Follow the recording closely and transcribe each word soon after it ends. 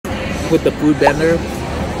with the food vendor.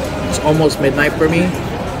 It's almost midnight for me.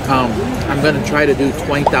 I'm gonna try to do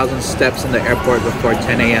 20,000 steps in the airport before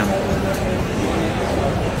 10 a.m.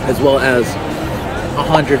 as well as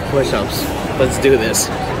 100 push-ups. Let's do this.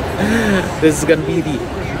 This is gonna be the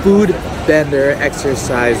food vendor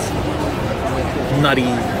exercise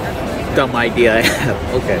nutty dumb idea I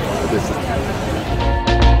have. Okay, this is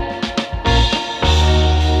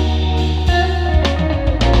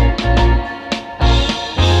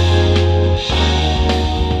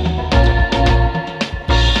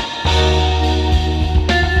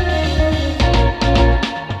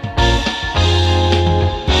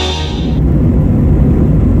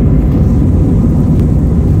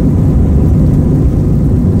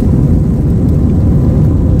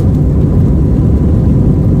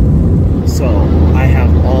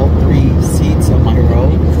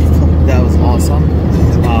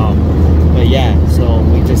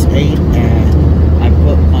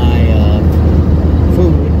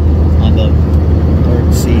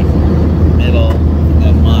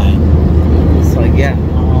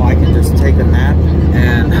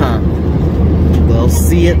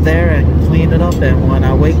it there and clean it up, and when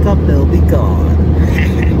I wake up they'll be gone.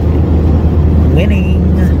 Winning.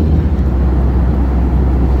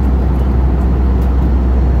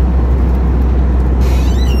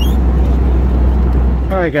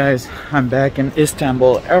 Alright guys, I'm back in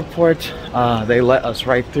Istanbul Airport. They let us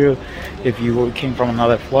right through if you came from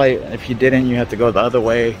another flight. If you didn't, you had to go the other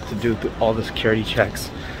way to do all the security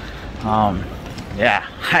checks. Yeah,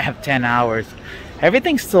 I have 10 hours.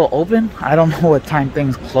 Everything's still open. I don't know what time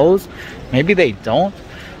things close. Maybe they don't,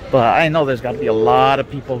 but I know there's got to be a lot of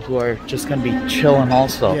people who are just gonna be chilling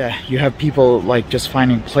also. Yeah, you have people like just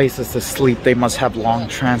finding places to sleep. They must have long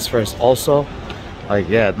transfers also. Like,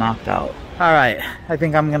 yeah, knocked out. All right, I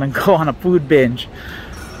think I'm gonna go on a food binge.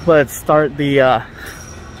 Let's start the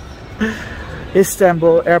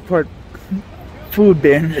Istanbul Airport food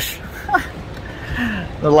binge.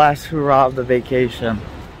 The last hurrah of the vacation.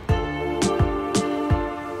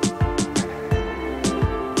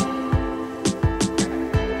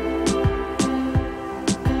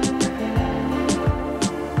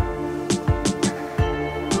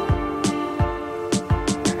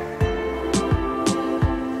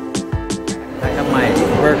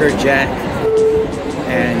 Burger Jack,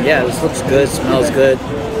 and yeah, this looks good, smells good.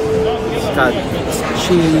 It's got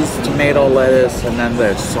cheese, tomato, lettuce, and then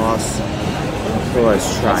there's sauce. So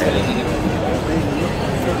let's try it.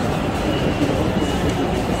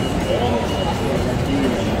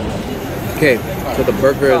 Okay, so the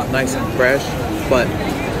burger is nice and fresh, but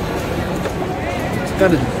it's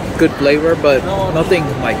got a good flavor, but nothing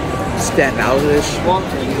like stand out-ish.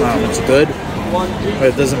 It's good, but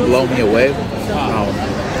it doesn't blow me away.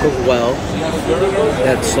 Cooked well.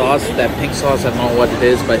 That sauce, that pink sauce, I don't know what it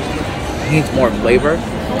is, but it needs more flavor.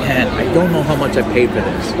 And I don't know how much I paid for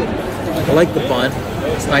this. I like the bun.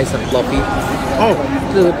 It's nice and fluffy. Oh,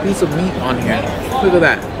 there's a piece of meat on here. Look at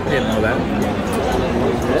that. I didn't know that.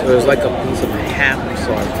 So there's like a piece of ham or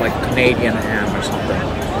so. It's like Canadian ham or something.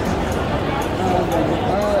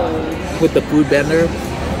 With the food vendor,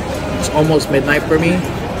 it's almost midnight for me.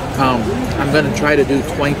 I'm gonna try to do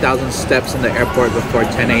 20,000 steps in the airport before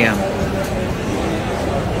 10 a.m.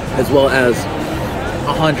 as well as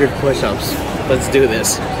 100 push-ups. Let's do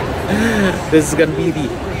this. This is gonna be the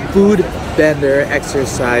food vendor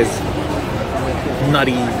exercise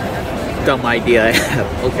nutty dumb idea I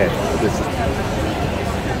have. Okay, this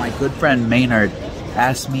is my good friend Maynard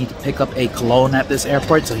asked me to pick up a cologne at this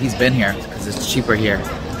airport, so he's been here because it's cheaper here.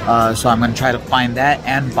 So I'm gonna try to find that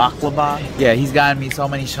and baklava. Yeah, he's gotten me so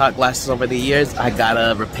many shot glasses over the years, I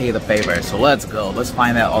gotta repay the favor. So let's go, let's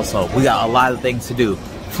find that also. We got a lot of things to do.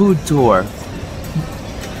 Food tour,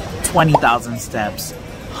 20,000 steps,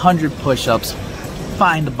 100 push-ups,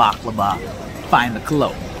 find the baklava, find the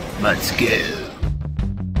cologne. Let's go.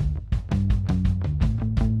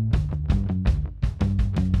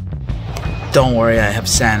 Don't worry, I have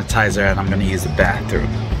sanitizer and I'm gonna use the bathroom.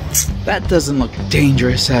 That doesn't look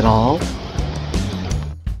dangerous at all.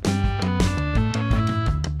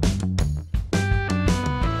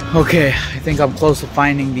 Okay, I think I'm close to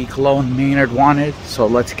finding the cologne Maynard wanted, so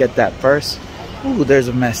let's get that first. Ooh, there's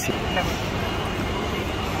a mess here.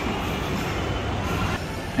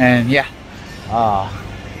 And yeah,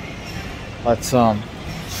 let's oh,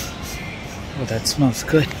 that smells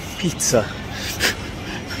good. Pizza.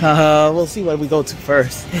 We'll see what we go to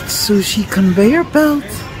first. It's sushi conveyor belt,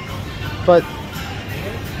 but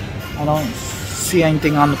I don't see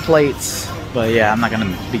anything on the plates. But yeah, I'm not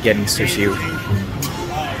gonna be getting sushi.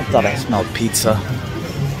 I thought I smelled pizza.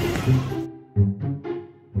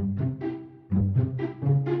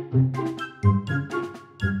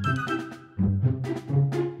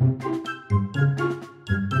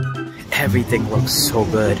 everything looks so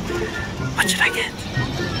good. What should I get?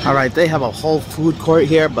 All right, they have a whole food court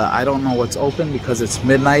here, but I don't know what's open because it's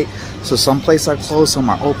midnight. So some places are closed, some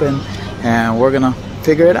are open, and we're gonna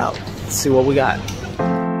figure it out. Let's see what we got.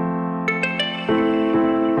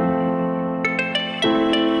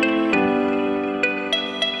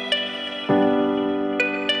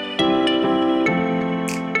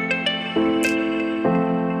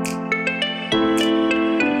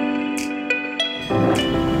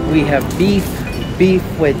 We have beef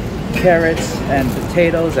with carrots and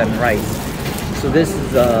potatoes and rice. So this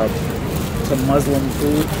is some Muslim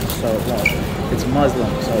food. So well, it's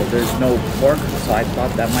Muslim, so there's no pork. So I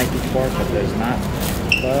thought that might be pork, but there's not.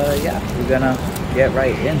 But yeah, we're gonna get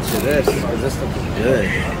right into this because this looks good.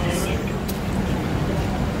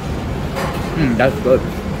 That's good.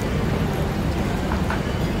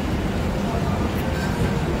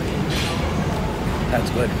 That's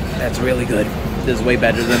good. That's really good. This is way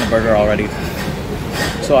better than a burger already.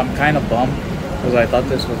 So I'm kind of bummed because I thought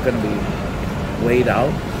this was going to be weighed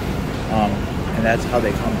out. And that's how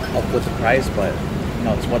they come up with the price. But, you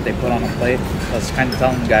know, it's what they put on the plate. So I was kind of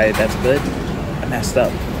telling the guy that's good. I messed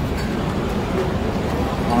up.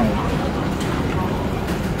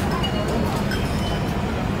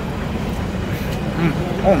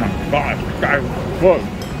 Oh my god. That's good.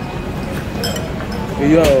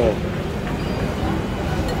 Yo.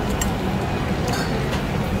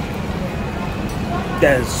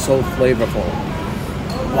 That is so flavorful.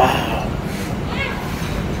 Wow.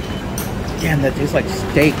 Damn, that tastes like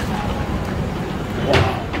steak.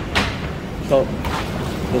 Wow. So,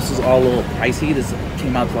 this is all a little pricey. This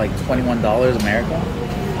came out to like $21 American.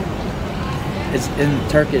 It's in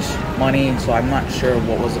Turkish money, so I'm not sure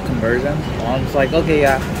what was the conversion. So I'm just like, okay,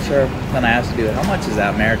 yeah, sure. Then I asked to do it. How much is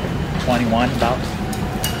that American? 21 about?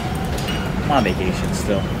 I'm on vacation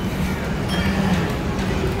still.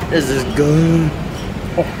 This is good.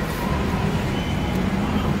 Oh.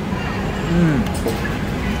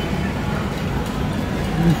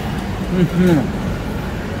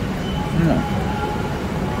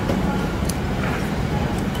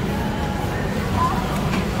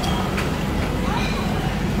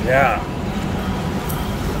 Yeah.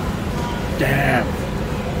 Damn.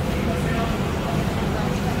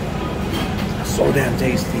 So damn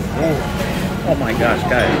tasty. Oh my gosh,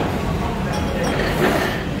 guys.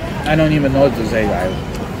 I don't even know what to say, guys.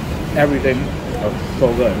 Everything is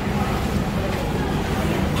so good.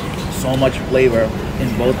 So much flavor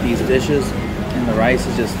in both these dishes, and the rice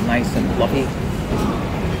is just nice and fluffy.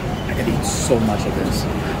 I could eat so much of this.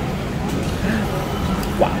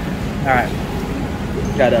 Wow. Alright.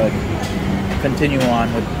 Gotta continue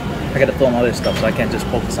on with, I gotta film other stuff, so I can't just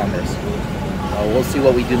focus on this. We'll see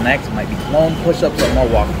what we do next. It might be clone push-ups or more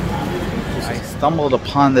walking. I stumbled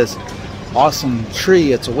upon this awesome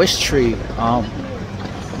tree. It's a wish tree.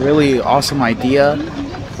 Really awesome idea.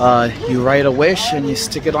 You write a wish and you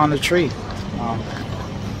stick it on the tree.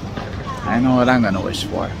 I know what I'm gonna wish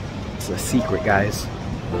for. It's a secret, guys.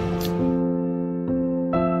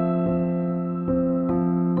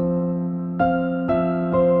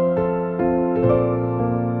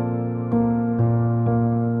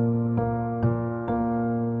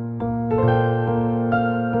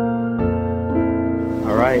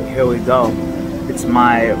 Alright, here we go. It's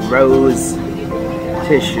my rose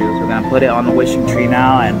tissues. We're gonna put it on the wishing tree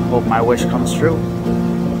now and hope my wish comes true.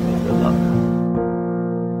 Good luck.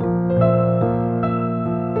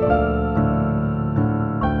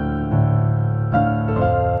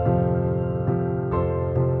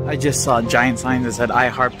 I just saw a giant sign that said I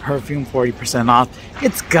Heart Perfume 40% off.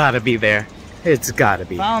 It's gotta be there. It's gotta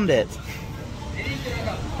be. Found it.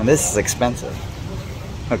 And this is expensive.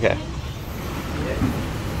 Okay.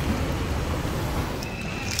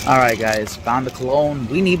 Alright guys, found the cologne.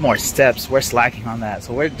 We need more steps. We're slacking on that.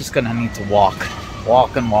 So we're just gonna need to walk.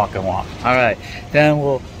 Walk and walk and walk. Alright, then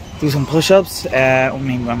we'll do some push-ups. I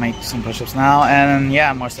mean, I might do some push-ups now. And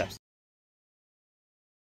yeah, more steps.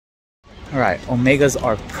 Alright, Omegas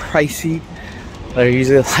are pricey. They're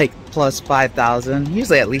usually like plus 5,000.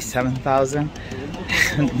 Usually at least 7,000.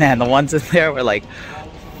 Man, the ones in there were like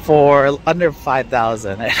under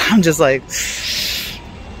 5,000. And I'm just like,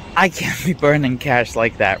 I can't be burning cash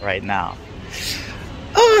like that right now.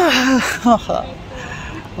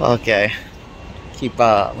 Okay. Keep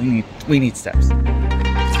we need steps.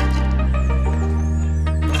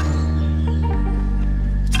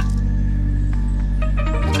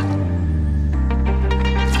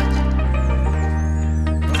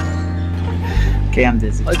 Okay, I'm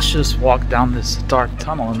dizzy. Let's just walk down this dark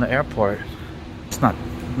tunnel in the airport. It's not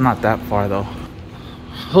that far though.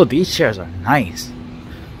 Oh, these chairs are nice.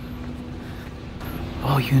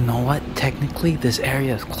 Oh, you know what? Technically, this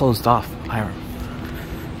area is closed off, Hiram.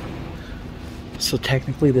 So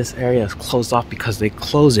technically, this area is closed off because they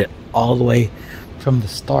close it all the way from the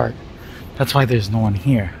start. That's why there's no one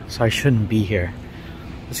here. So I shouldn't be here.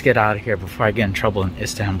 Let's get out of here before I get in trouble in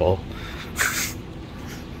Istanbul.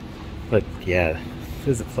 But yeah,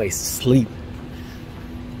 this is a place to sleep.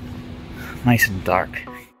 Nice and dark.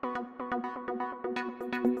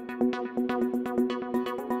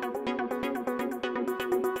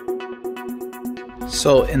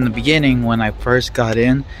 So in the beginning, when I first got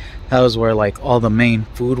in, that was where like all the main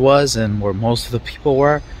food was and where most of the people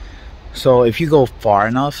were. So if you go far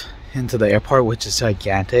enough into the airport, which is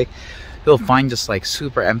gigantic, you'll find just like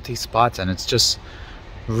super empty spots, and it's just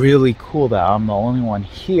really cool that I'm the only one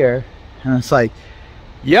here. And it's like,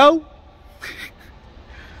 yo!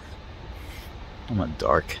 I'm a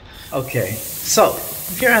dork. Okay, so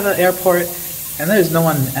if you're at the airport and there's no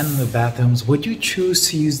one in the bathrooms, would you choose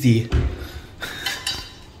to use the...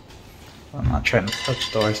 I'm not trying to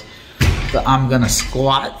touch doors. The I'm gonna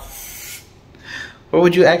squat? Or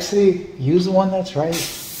would you actually use the one that's right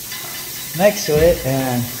next to it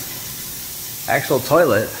and actual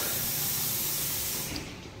toilet?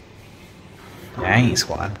 Yeah, I ain't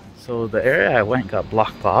squatting. So the area I went got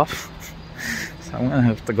blocked off. So I'm gonna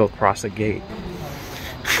have to go cross a gate.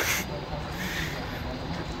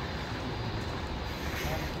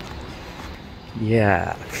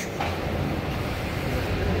 Yeah.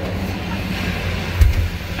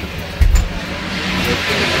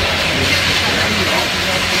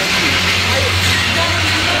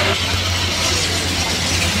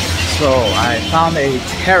 So I found a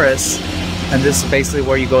terrace, and this is basically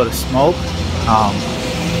where you go to smoke.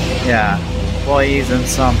 Yeah, employees and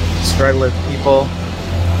some regular people.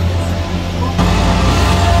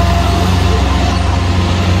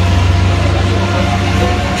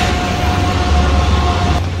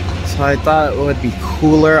 So I thought it would be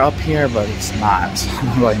cooler up here, but it's not. So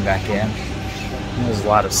I'm going back in. There's a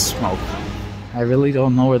lot of smoke. I really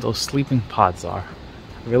don't know where those sleeping pods are.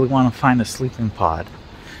 I really want to find a sleeping pod.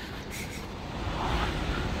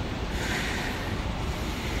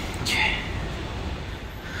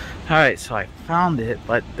 Alright, so I found it,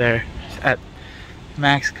 but they're at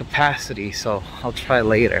max capacity, so I'll try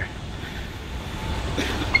later.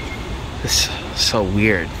 This is so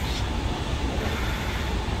weird.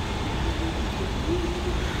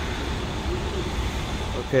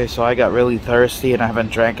 Okay, so I got really thirsty and I haven't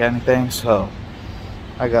drank anything, so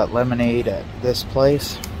I got lemonade at this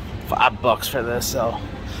place. $5 for this, so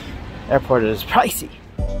airport is pricey.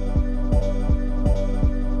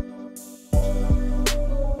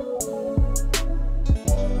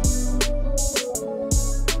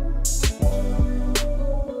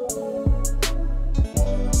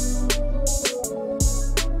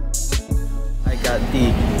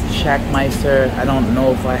 The Shackmeister. I don't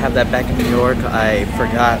know if I have that back in New York. I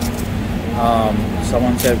forgot.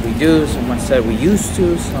 Someone said we do, someone said we used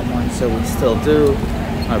to, someone said we still do.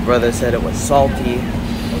 My brother said it was salty.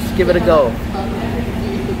 Let's give it a go.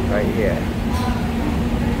 Right here.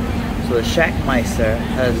 So the Shackmeister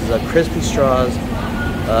has crispy straws,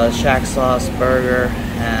 shack sauce, burger,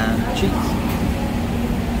 and cheese.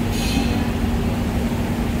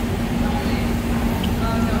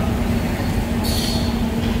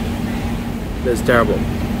 It's terrible.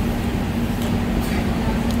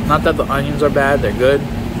 Not that the onions are bad, they're good.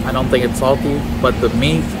 I don't think it's salty, but the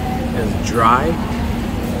meat is dry.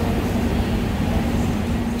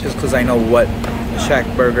 Just because I know what a Shack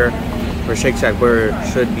burger or Shake Shack burger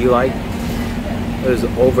should be like. It is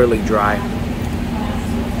overly dry.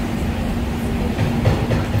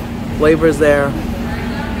 Flavor's there.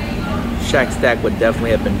 Shack Stack would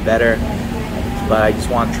definitely have been better, but I just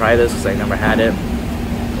want to try this because I never had it.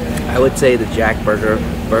 I would say the Jack Burger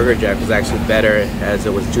Jack was actually better as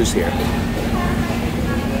it was juicier.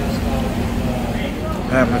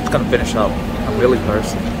 It's gonna finish up. I'm really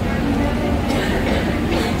thirsty.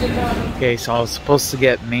 Okay, so I was supposed to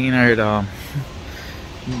get Maynard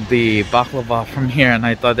the baklava from here, and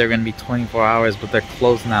I thought they were gonna be 24 hours, but they're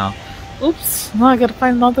closed now. Oops! Now I gotta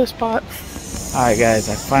find another spot. All right, guys,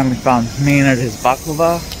 I finally found Maynard his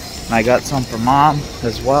baklava, and I got some for Mom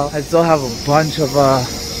as well. I still have a bunch of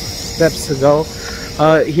steps to go.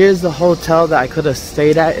 Here's the hotel that I could have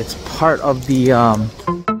stayed at. It's part of the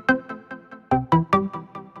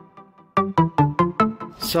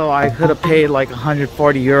so I could have paid like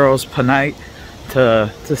 140 euros per night to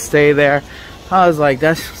stay there. I was like,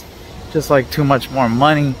 that's just like too much more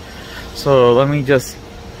money, so let me just,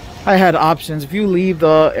 I had options. If you leave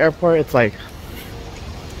the airport, it's like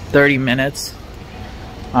 30 minutes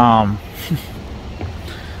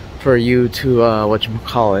for you to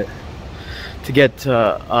whatchamacallit, to get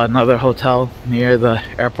to another hotel near the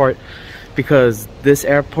airport, because this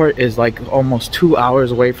airport is like almost 2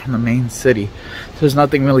 hours away from the main city, so there's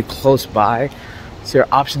nothing really close by, so your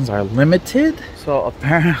options are limited. So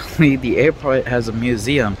apparently the airport has a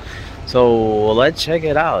museum, so let's check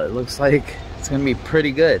it out. It looks like it's gonna be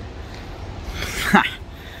pretty good.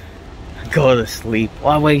 Go to sleep.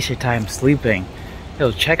 Why waste your time sleeping?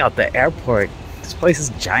 Yo, check out the airport. This place is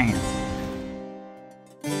giant.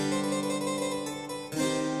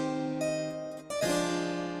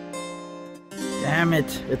 Damn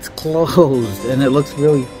it, it's closed and it looks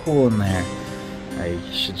really cool in there. I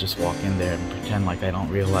should just walk in there and pretend like I don't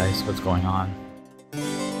realize what's going on.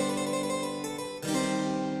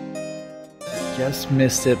 Just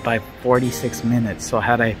missed it by 46 minutes, so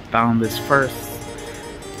had I found this first,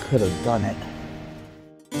 could have done it.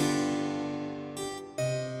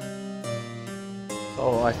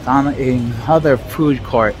 So I found another food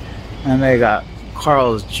court, and they got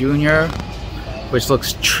Carl's Jr., which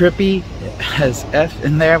looks trippy. It has F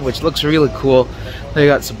in there, which looks really cool. They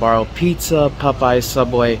got Sbarro Pizza, Popeye,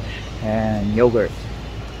 Subway, and yogurt.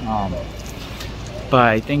 But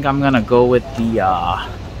I think I'm gonna go with the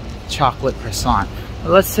chocolate croissant.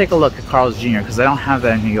 Let's take a look at Carl's Jr. because I don't have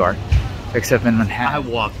that in New York, except in Manhattan. I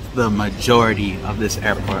walked the majority of this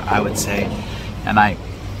airport, I would say, and I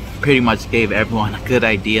pretty much gave everyone a good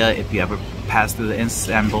idea, if you ever pass through the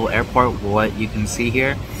Istanbul Airport, what you can see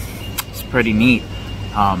here. It's pretty neat.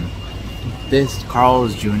 This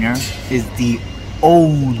Carl's Jr. is the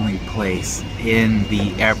only place in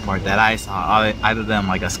the airport that I saw, other than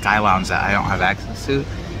like a Sky Lounge that I don't have access to,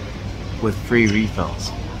 with free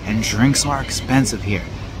refills. And drinks are expensive here.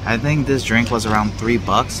 I think this drink was around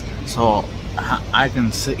 $3, so I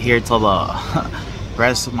can sit here till the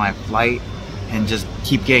rest of my flight and just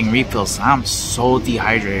keep getting refills. I'm so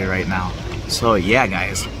dehydrated right now. So yeah,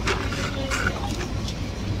 guys,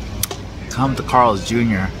 come to Carl's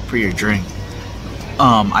Jr. for your drink.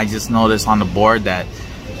 I just noticed on the board that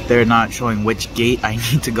they're not showing which gate I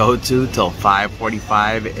need to go to till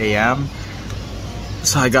 5:45 a.m.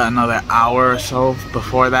 So I got another hour or so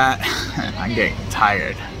before that, and I'm getting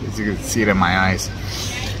tired, as you can see it in my eyes.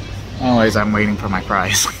 Anyways, I'm waiting for my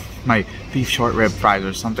fries. My beef short rib fries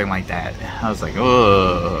or something like that. I was like,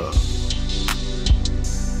 ugh.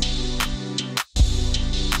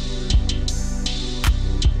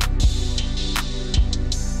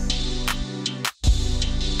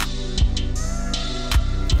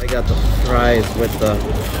 I got the fries with the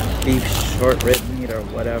beef short rib meat or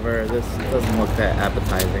whatever. This doesn't look that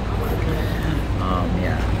appetizing.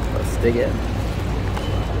 Yeah, let's dig in.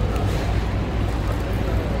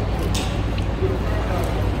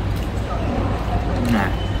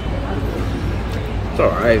 Nah, it's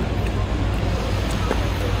alright.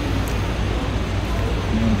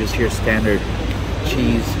 You can just hear standard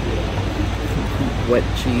cheese, wet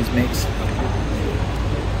cheese mix.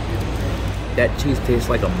 That cheese tastes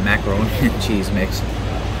like a macaroni and cheese mix.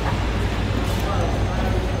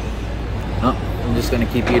 Oh, I'm just gonna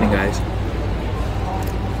keep eating, guys.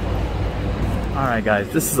 Alright guys,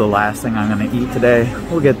 this is the last thing I'm gonna eat today.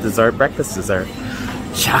 We'll get dessert, breakfast dessert.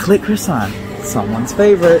 Chocolate croissant, someone's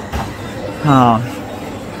favorite. I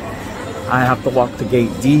have to walk to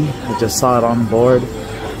gate D. I just saw it on board.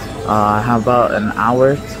 I have about an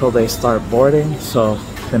hour till they start boarding, so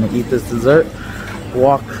I'm gonna eat this dessert,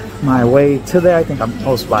 walk my way to there. I think I'm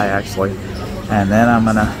close by actually, and then I'm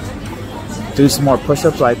gonna do some more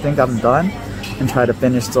push-ups. I think I'm done, and try to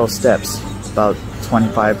finish those steps. About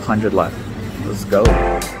 2,500 left. Let's go.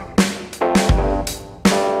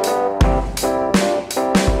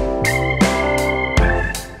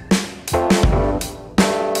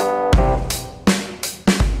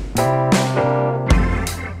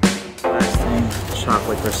 Last thing,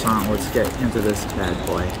 chocolate croissant. Let's get into this bad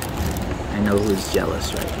boy. I know who's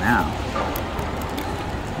jealous right now.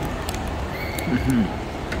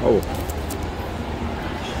 Oh,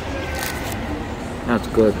 that's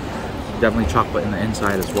good. Definitely chocolate in the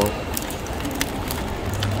inside as well.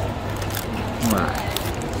 Wow.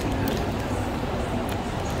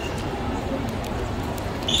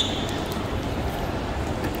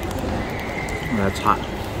 That's hot.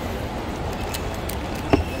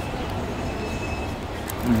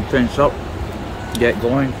 I'm gonna finish up, get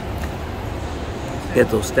going, get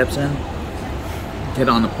those steps in, get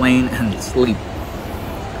on the plane and sleep.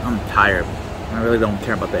 I'm tired. I really don't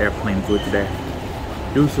care about the airplane food today.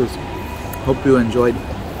 Deuces. Hope you enjoyed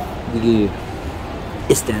the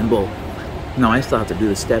Istanbul. No, I still have to do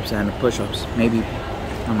the steps and the push-ups. Maybe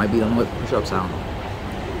I might be done with push-ups. I don't know.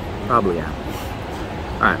 Probably, yeah.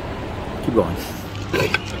 Alright, keep going.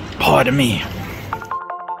 Pardon me.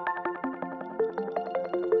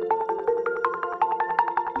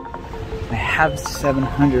 I have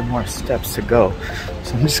 700 more steps to go,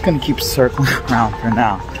 so I'm just gonna keep circling around for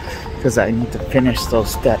now because I need to finish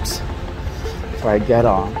those steps before I get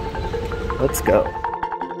on. Let's go.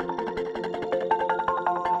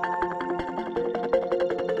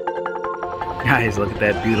 Guys, look at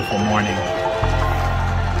that beautiful morning.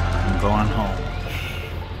 I'm going home.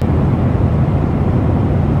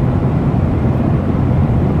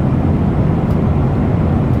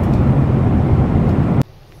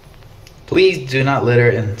 Please do not litter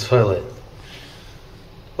in the toilet.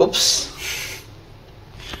 Oops.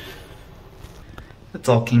 It's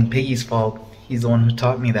all King Piggy's fault. He's the one who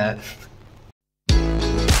taught me that.